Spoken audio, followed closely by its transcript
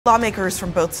Lawmakers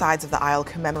from both sides of the aisle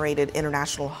commemorated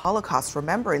International Holocaust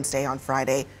Remembrance Day on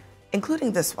Friday,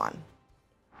 including this one.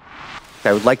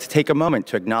 I would like to take a moment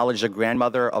to acknowledge the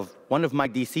grandmother of one of my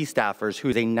DC staffers, who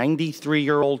is a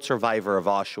 93-year-old survivor of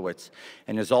Auschwitz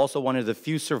and is also one of the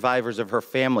few survivors of her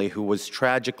family who was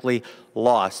tragically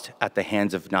lost at the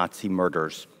hands of Nazi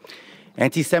murderers.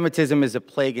 Anti-Semitism is a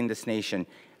plague in this nation,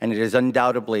 and it is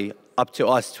undoubtedly up to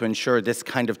us to ensure this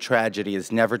kind of tragedy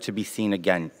is never to be seen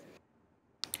again.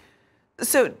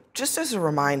 So, just as a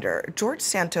reminder, George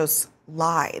Santos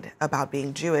lied about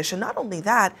being Jewish, and not only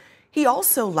that, he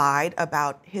also lied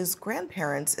about his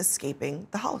grandparents escaping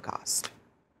the Holocaust.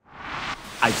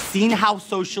 I've seen how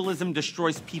socialism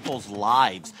destroys people's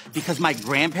lives because my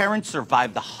grandparents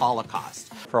survived the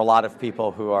Holocaust. For a lot of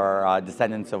people who are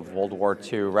descendants of World War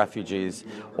II refugees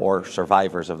or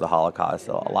survivors of the Holocaust,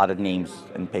 a lot of names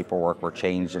and paperwork were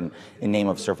changed in name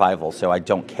of survival. So I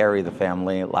don't carry the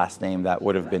family last name that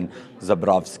would have been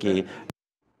Zabrowski.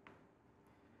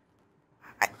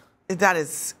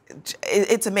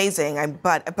 It's amazing,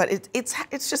 but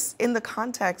it's just in the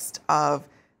context of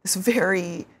this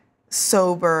very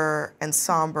sober and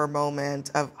somber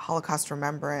moment of Holocaust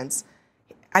remembrance.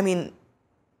 I mean,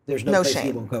 there's no place shame.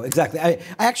 He won't go. Exactly. I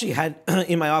actually had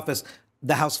in my office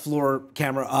the House floor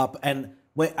camera up, and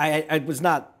when I was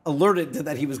not alerted to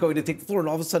that he was going to take the floor, and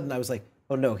all of a sudden I was like,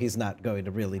 oh no, he's not going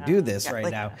to really do this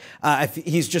now.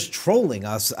 He's just trolling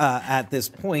us at this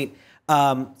point.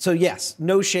 So yes,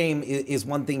 no shame is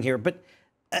one thing here, but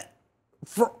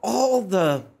for all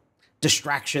the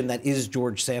distraction that is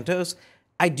George Santos,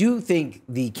 I do think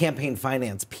the campaign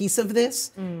finance piece of this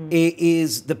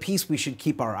is the piece we should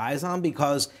keep our eyes on,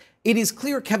 because it is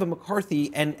clear Kevin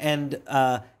McCarthy and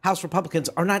House Republicans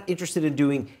are not interested in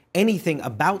doing anything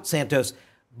about Santos.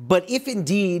 But if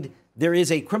indeed there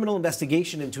is a criminal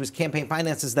investigation into his campaign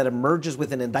finances that emerges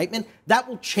with an indictment, that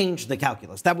will change the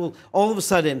calculus. That will, all of a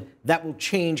sudden, that will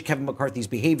change Kevin McCarthy's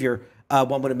behavior,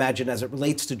 one would imagine, as it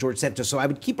relates to George Santos. So I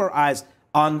would keep our eyes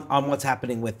on what's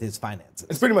happening with his finances.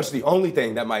 It's pretty much the only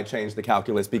thing that might change the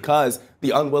calculus, because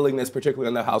the unwillingness, particularly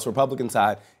on the House Republican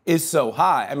side, is so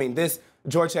high. I mean,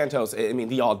 George Santos, I mean,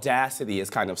 the audacity is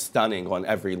kind of stunning on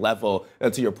every level,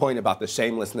 to your point about the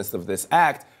shamelessness of this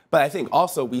act. But I think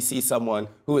also we see someone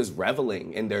who is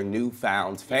reveling in their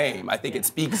newfound fame. I think it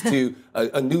speaks to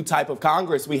a new type of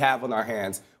Congress we have on our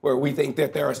hands, where we think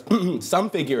that there are some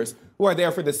figures who are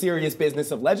there for the serious business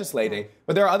of legislating,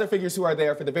 but there are other figures who are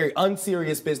there for the very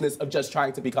unserious business of just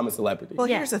trying to become a celebrity. Well,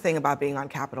 here's the thing about being on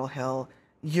Capitol Hill.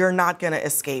 You're not going to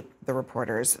escape the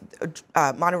reporters.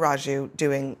 Manu Raju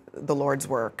doing the Lord's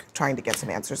work, trying to get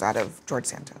some answers out of George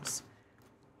Santos.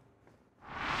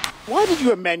 Why did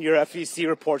you amend your FEC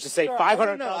report to say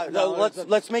 $500,000? No,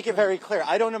 let's make it very clear.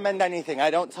 I don't amend anything.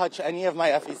 I don't touch any of my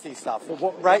FEC stuff,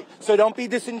 right? So don't be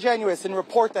disingenuous and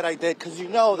report that I did, because you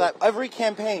know that every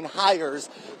campaign hires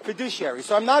fiduciaries.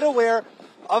 So I'm not aware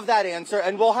of that answer,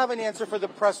 and we'll have an answer for the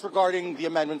press regarding the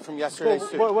amendment from yesterday.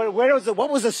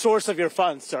 What was the source of your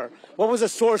funds, sir? What was the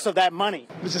source of that money?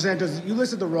 Mr. Santos, you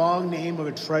listed the wrong name of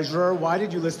a treasurer. Why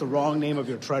did you list the wrong name of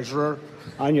your treasurer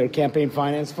on your campaign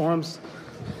finance forms?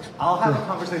 I'll have a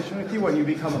conversation with you when you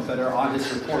become a better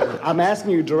honest reporter. I'm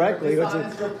asking you directly. You're an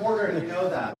honest reporter, and you know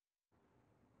that.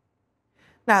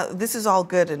 Now, this is all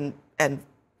good and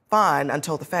fun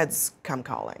until the feds come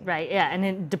calling. Right, yeah, and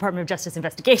then Department of Justice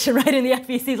investigation, right, and the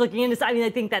FEC is looking into. I mean,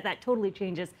 I think that totally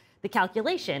changes the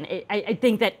calculation. I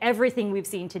think that everything we've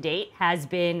seen to date has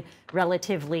been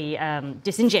relatively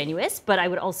disingenuous, but I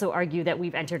would also argue that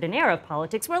we've entered an era of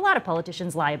politics where a lot of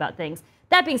politicians lie about things.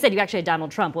 That being said, you actually had Donald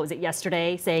Trump, what was it,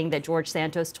 yesterday, saying that George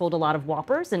Santos told a lot of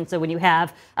whoppers. And so when you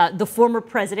have the former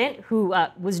president, who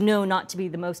was known not to be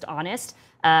the most honest,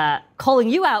 calling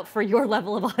you out for your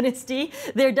level of honesty,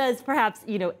 there does perhaps,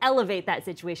 elevate that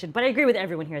situation. But I agree with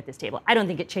everyone here at this table. I don't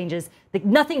think it changes,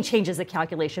 nothing changes the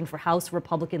calculation for House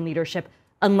Republican leadership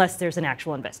unless there's an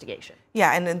actual investigation.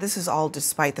 Yeah, and this is all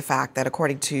despite the fact that,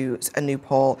 according to a new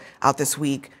poll out this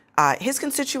week, his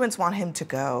constituents want him to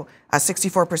go.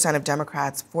 64% of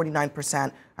Democrats,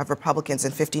 49% of Republicans,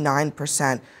 and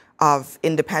 59% of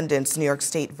independents, New York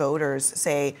State voters,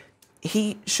 say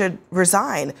he should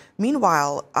resign.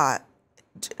 Meanwhile,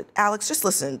 Alex, just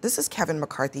listen. This is Kevin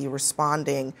McCarthy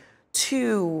responding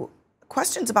to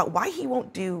questions about why he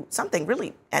won't do something,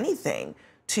 really anything,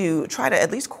 to try to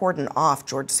at least cordon off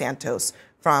George Santos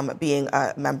from being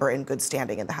a member in good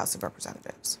standing in the House of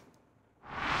Representatives.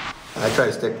 I try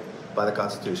to stick by the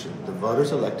Constitution. The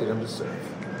voters elected him to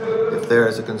serve. If there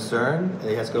is a concern and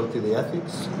he has to go through the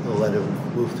ethics, we'll let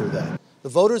him move through that. The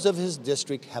voters of his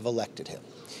district have elected him.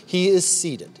 He is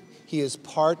seated. He is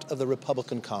part of the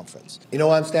Republican conference. You know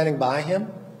why I'm standing by him?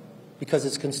 because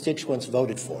its constituents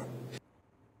voted for him.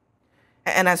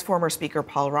 And as former Speaker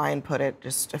Paul Ryan put it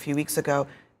just a few weeks ago,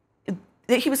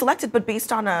 he was elected, but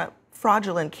based on a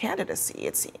fraudulent candidacy,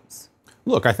 it seems.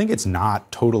 Look, I think it's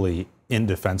not totally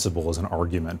indefensible as an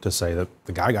argument to say that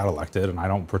the guy got elected, and I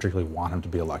don't particularly want him to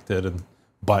be elected,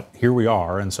 but here we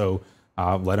are, and so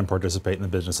let him participate in the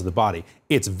business of the body.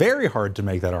 It's very hard to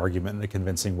make that argument in a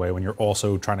convincing way when you're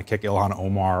also trying to kick Ilhan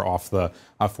Omar off the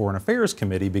Foreign Affairs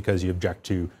Committee because you object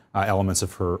to elements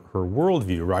of her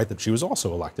worldview, right? That she was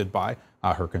also elected by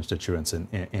her constituents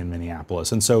in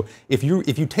Minneapolis. And so if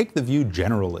you take the view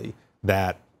generally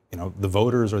that the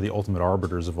voters are the ultimate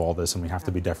arbiters of all this and we have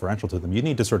to be deferential to them, you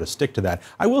need to sort of stick to that.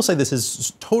 I will say this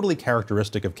is totally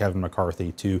characteristic of Kevin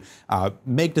McCarthy to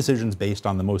make decisions based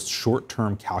on the most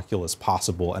short-term calculus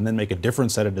possible and then make a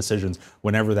different set of decisions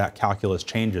whenever that calculus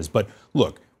changes. But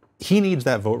look, he needs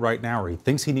that vote right now, or he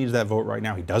thinks he needs that vote right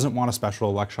now. He doesn't want a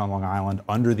special election on Long Island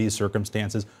under these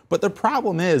circumstances. But the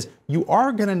problem is you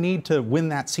are going to need to win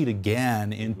that seat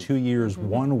again in 2 years,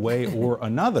 one way or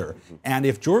another. And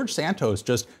if George Santos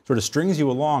just sort of strings you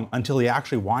along until he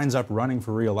actually winds up running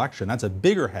for re-election, that's a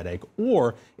bigger headache.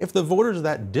 Or if the voters of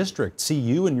that district see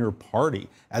you and your party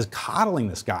as coddling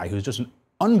this guy who's just an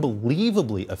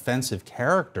unbelievably offensive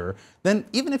character, then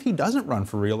even if he doesn't run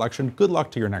for re-election, good luck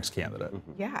to your next candidate.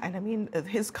 Yeah, and I mean,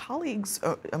 his colleagues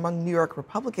among New York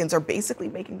Republicans are basically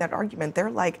making that argument. They're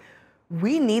like,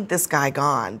 we need this guy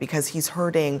gone because he's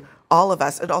hurting all of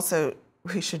us. And also,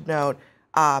 we should note,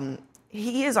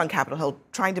 he is on Capitol Hill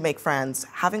trying to make friends,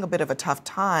 having a bit of a tough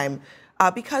time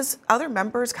because other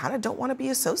members kind of don't want to be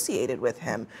associated with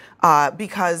him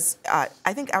because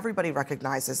I think everybody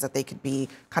recognizes that they could be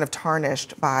kind of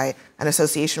tarnished by an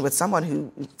association with someone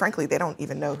who, frankly, they don't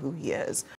even know who he is.